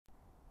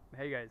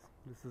Hey guys,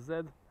 this is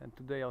Ed, and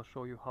today I'll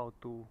show you how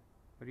to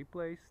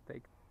replace,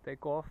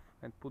 take off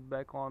and put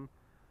back on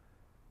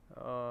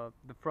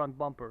the front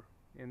bumper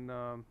in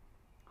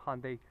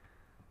Hyundai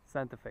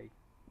Santa Fe.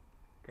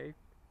 Okay,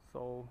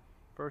 so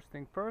first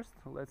thing first,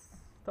 let's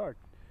start.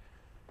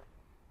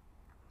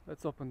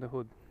 Let's open the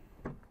hood.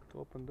 To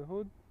open the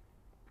hood,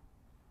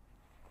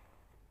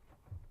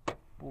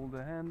 pull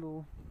the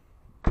handle,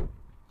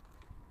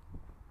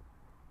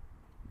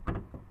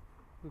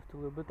 lift a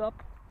little bit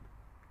up,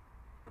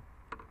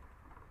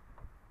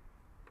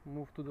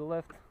 move to the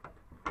left,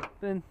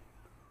 then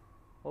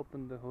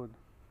open the hood.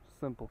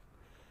 Simple.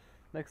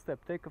 Next step,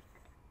 take a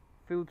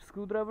Phillips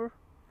screwdriver,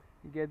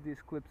 get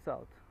these clips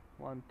out.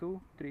 1,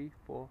 2, 3,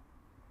 4,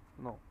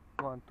 no,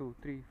 1, 2,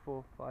 3,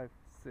 4, 5,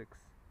 6.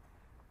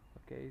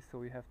 Okay, so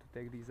we have to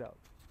take these out.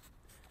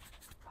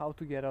 How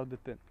to get out the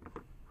pin?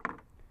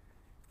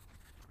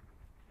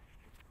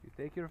 You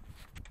take your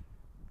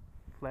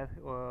flat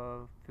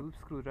Phillips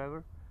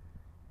screwdriver,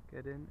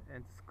 get in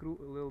and screw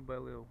a little by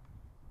little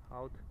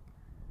out.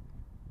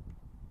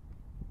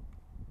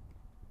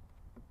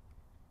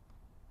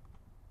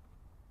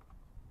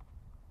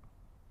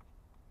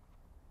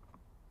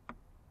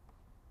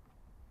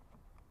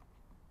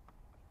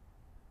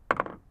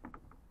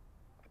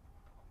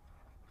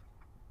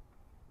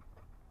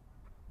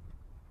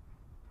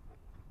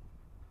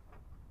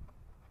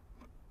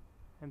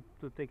 And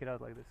to take it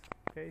out like this.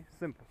 Okay,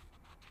 simple.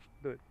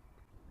 Do it.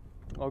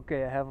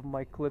 Okay, I have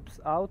my clips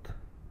out,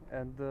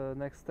 and the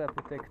next step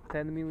we take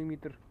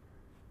 10mm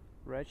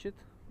ratchet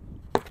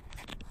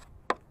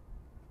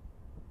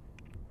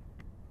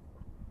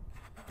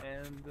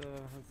and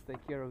let's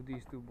take care of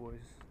these two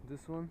boys.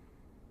 This one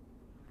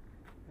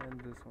and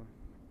this one.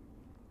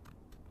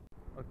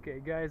 Okay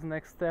guys,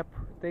 next step,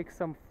 take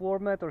some floor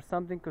mat or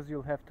something, because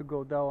you'll have to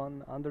go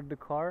down under the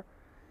car,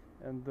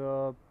 and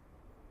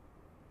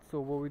so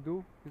what we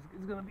do is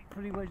it's gonna be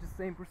pretty much the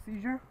same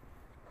procedure.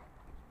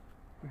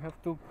 We have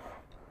to,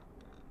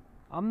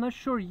 I'm not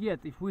sure yet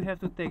if we have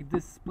to take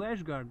this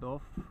splash guard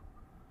off,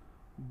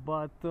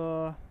 but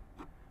I'm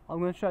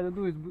gonna try to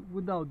do it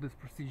without this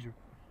procedure.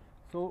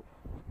 So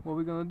what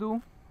we're gonna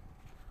do,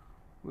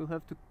 we'll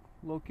have to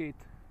locate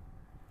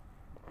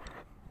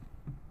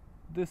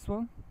this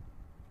one.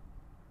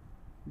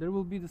 There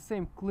will be the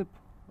same clip,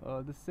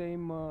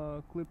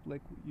 clip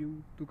like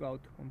you took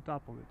out on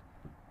top of it.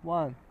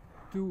 1,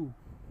 2,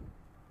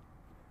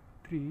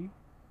 3,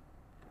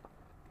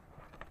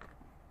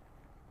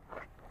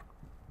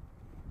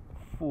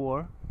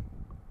 4,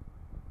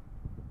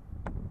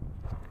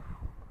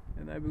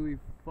 and I believe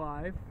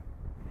 5,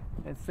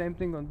 and same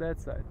thing on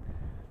that side.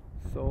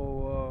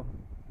 So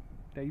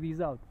take these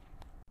out.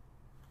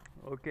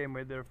 Okay,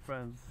 my dear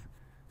friends,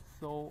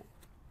 so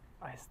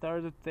I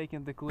started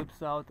taking the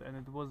clips out, and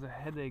it was a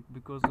headache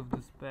because of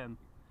this pen,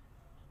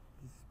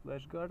 this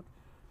splash guard.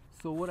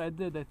 So what I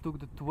did, I took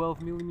the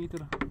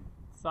 12mm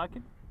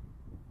socket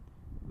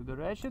with the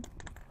ratchet,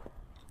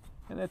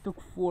 and I took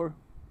 4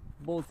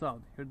 bolts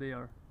out. Here they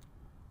are.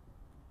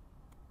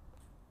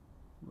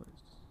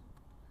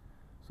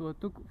 So I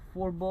took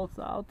 4 bolts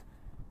out.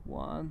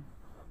 1,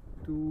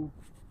 2,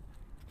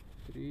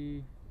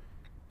 3,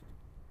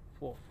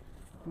 4.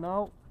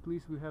 Now at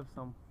least we have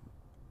some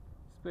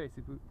space.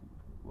 If we,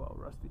 wow,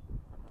 rusty.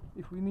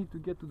 If we need to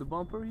get to the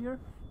bumper here,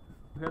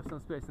 we have some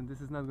space, and this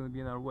is not going to be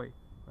in our way,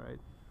 right?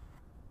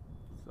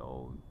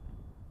 So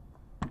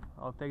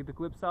I'll take the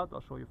clips out,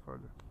 I'll show you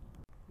further.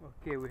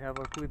 Okay, we have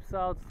our clips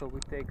out, so we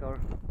take our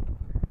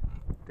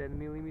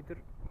 10mm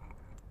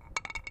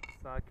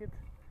socket.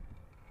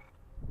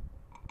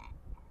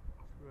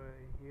 It's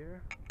right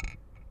here.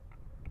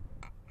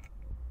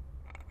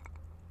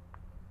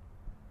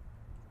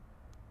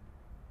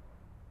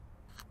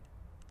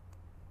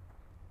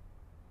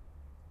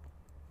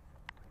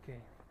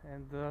 Okay,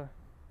 and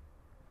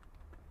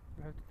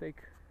we have to take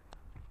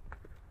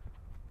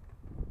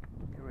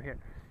right here.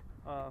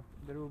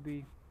 There will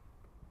be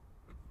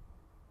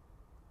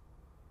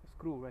a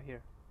screw right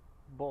here,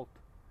 bolt.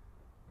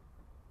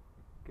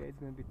 Okay, it's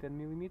going to be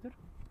 10mm.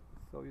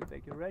 So you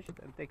take your ratchet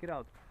and take it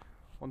out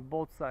on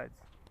both sides.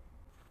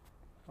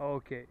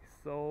 Okay,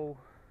 so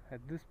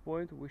at this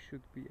point we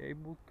should be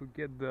able to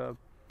get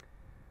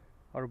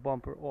our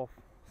bumper off.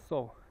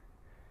 So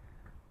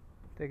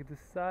take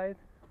this side,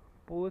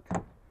 pull it.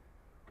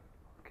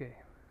 Okay,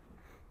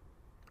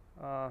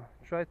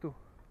 try to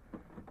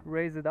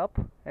raise it up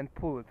and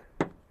pull it.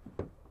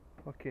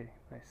 Okay,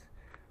 nice.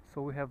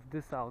 So we have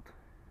this out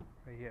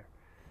right here.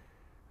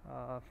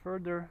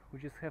 Further, we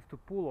just have to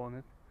pull on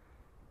it.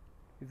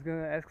 It's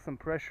gonna ask some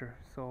pressure,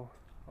 so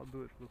I'll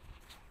do it.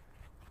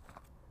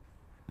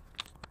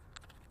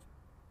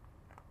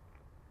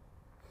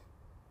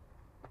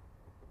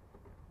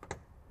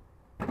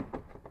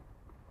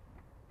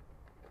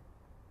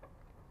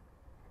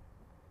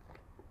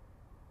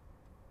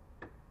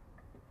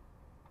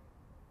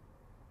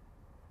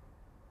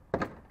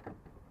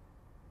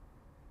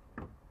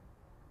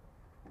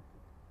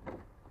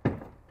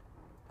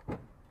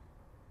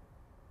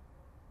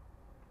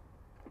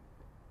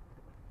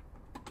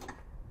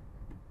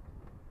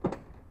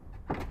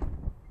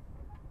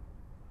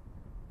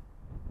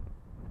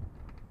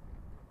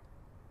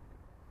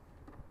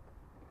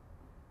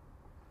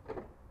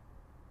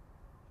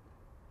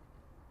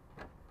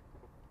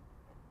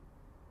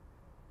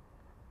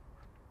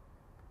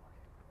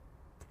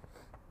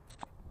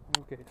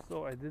 Okay,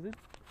 so I did it.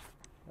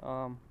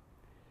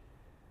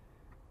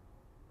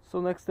 So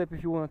next step,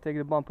 if you want to take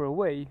the bumper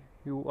away,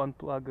 you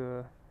unplug.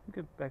 You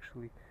can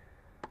actually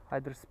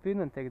either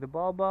spin and take the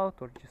bulb out,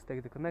 or just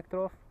take the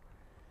connector off.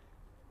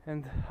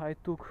 And I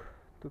took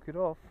it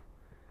off,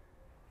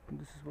 and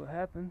this is what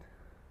happened.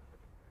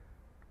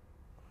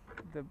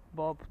 The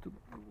bulb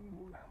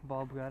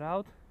got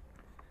out,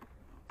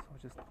 so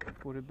just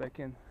put it back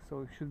in.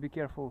 So you should be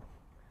careful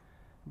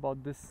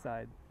about this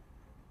side.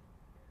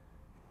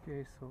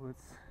 Okay, so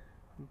let's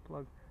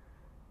unplug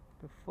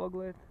the fog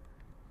light.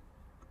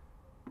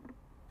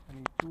 I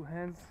need 2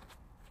 hands.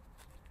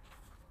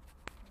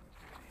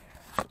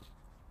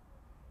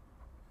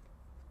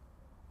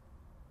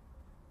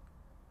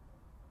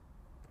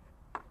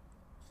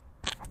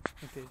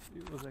 Okay,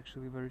 it was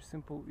actually very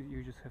simple.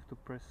 You just have to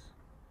press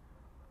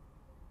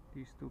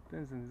these 2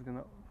 pins and it's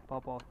gonna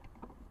pop out.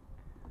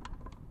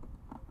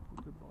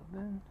 Put the bulb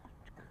in.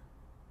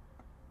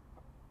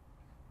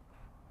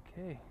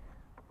 Okay.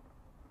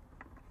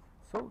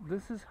 So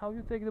this is how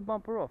you take the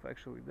bumper off.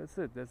 Actually, that's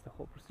it. That's the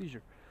whole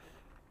procedure.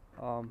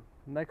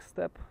 Next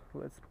step,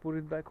 let's put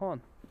it back on.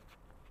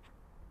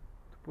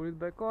 To put it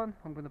back on,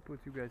 I'm gonna put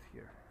you guys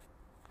here.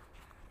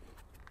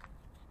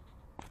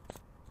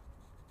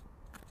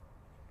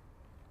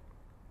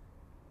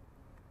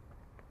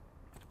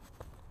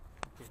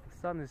 Okay, the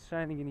sun is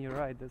shining in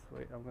your eye, that's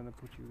why I'm gonna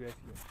put you guys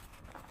here.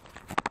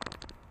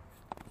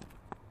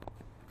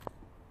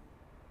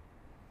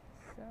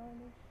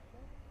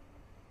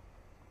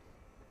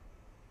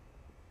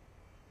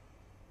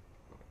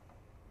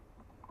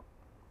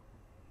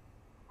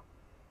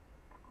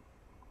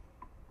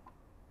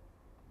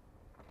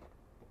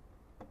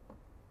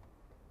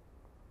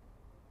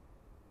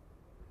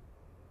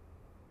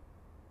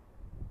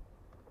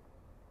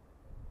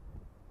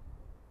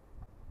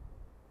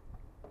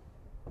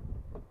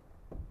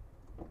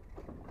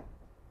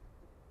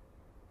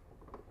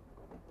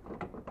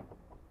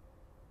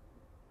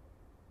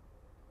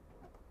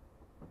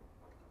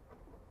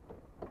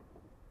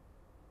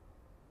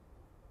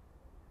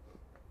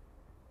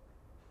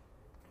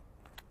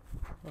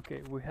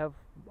 Okay, we have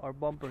our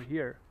bumper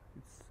here.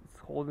 It's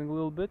holding a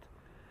little bit.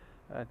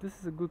 This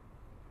is a good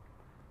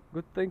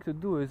thing to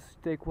do, is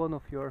take one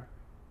of your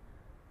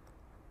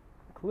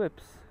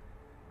clips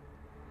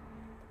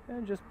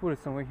and just put it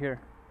somewhere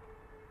here,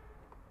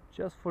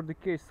 just for the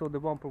case, so the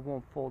bumper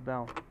won't fall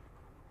down.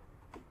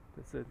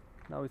 That's it.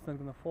 Now it's not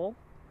gonna fall,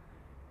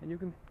 and you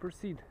can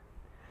proceed.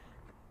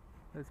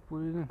 Let's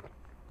put it in.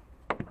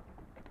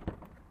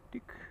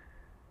 Tick.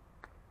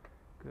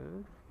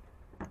 Good.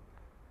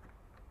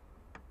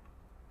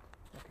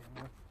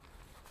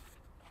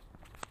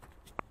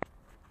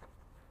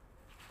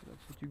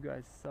 Put you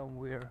guys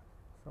somewhere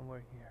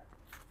here.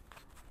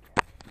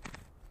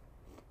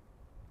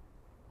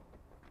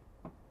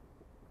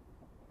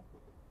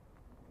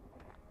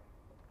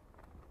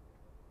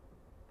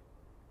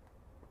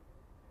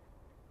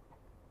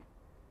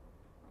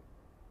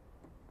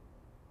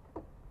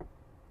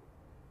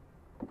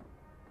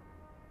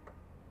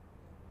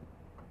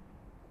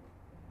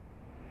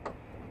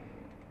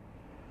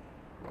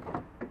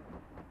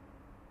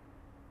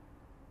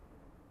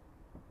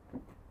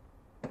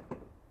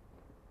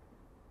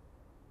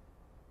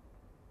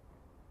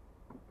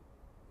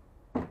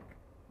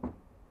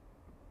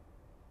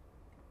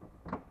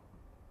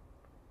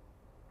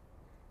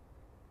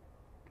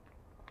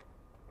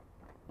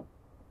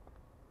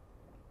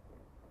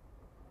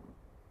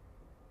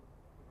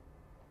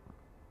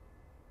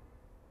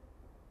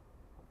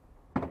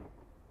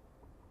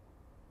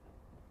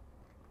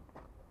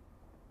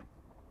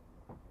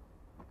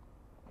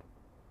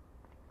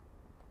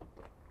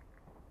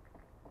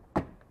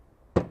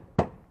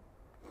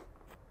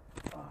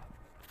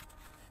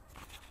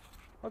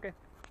 Okay,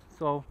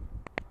 so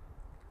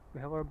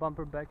we have our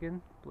bumper back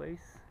in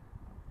place.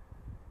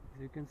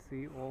 As you can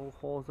see, all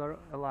holes are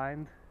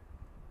aligned.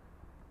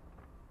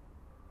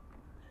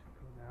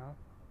 Should go down.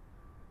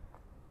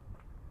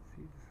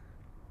 See,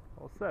 it's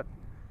all set.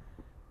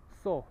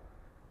 So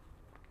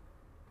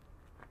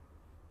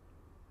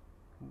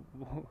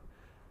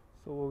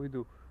what we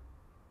do?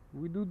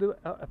 We do the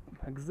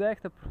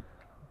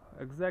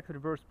exact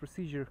reverse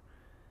procedure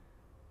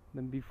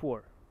than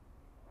before.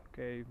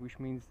 Okay, which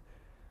means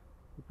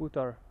we put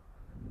our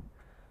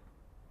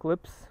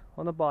clips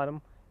on the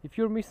bottom. If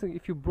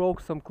you broke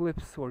some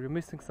clips or you're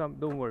missing some,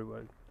 don't worry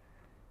about it.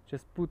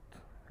 Just put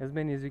as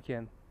many as you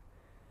can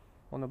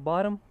on the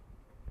bottom.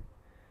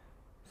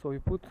 So you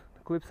put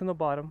the clips on the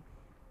bottom,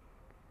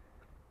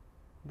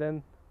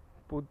 then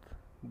put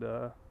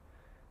the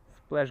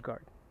splash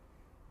guard.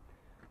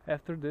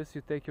 After this,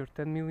 you take your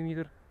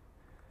 10mm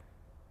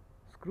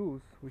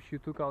screws, which you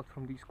took out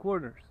from these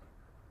corners.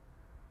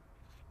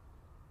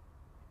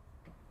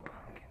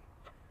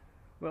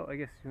 Well, I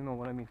guess you know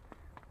what I mean.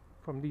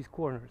 From these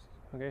corners,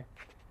 okay?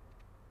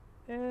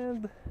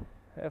 And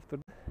after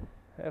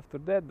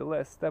that, the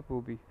last step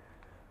will be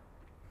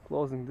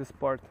closing this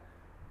part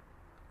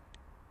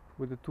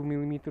with the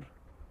 2mm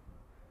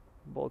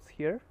bolts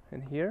here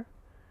and here,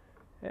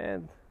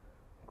 and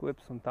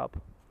clips on top.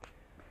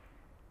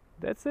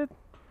 That's it.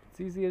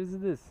 It's easy as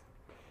it is.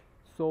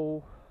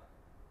 So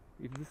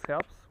if this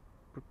helps,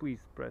 please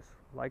press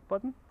like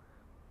button.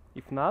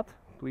 If not,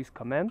 please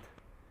comment.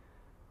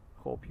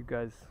 Hope you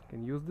guys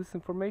can use this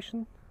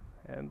information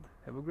and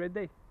have a great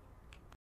day.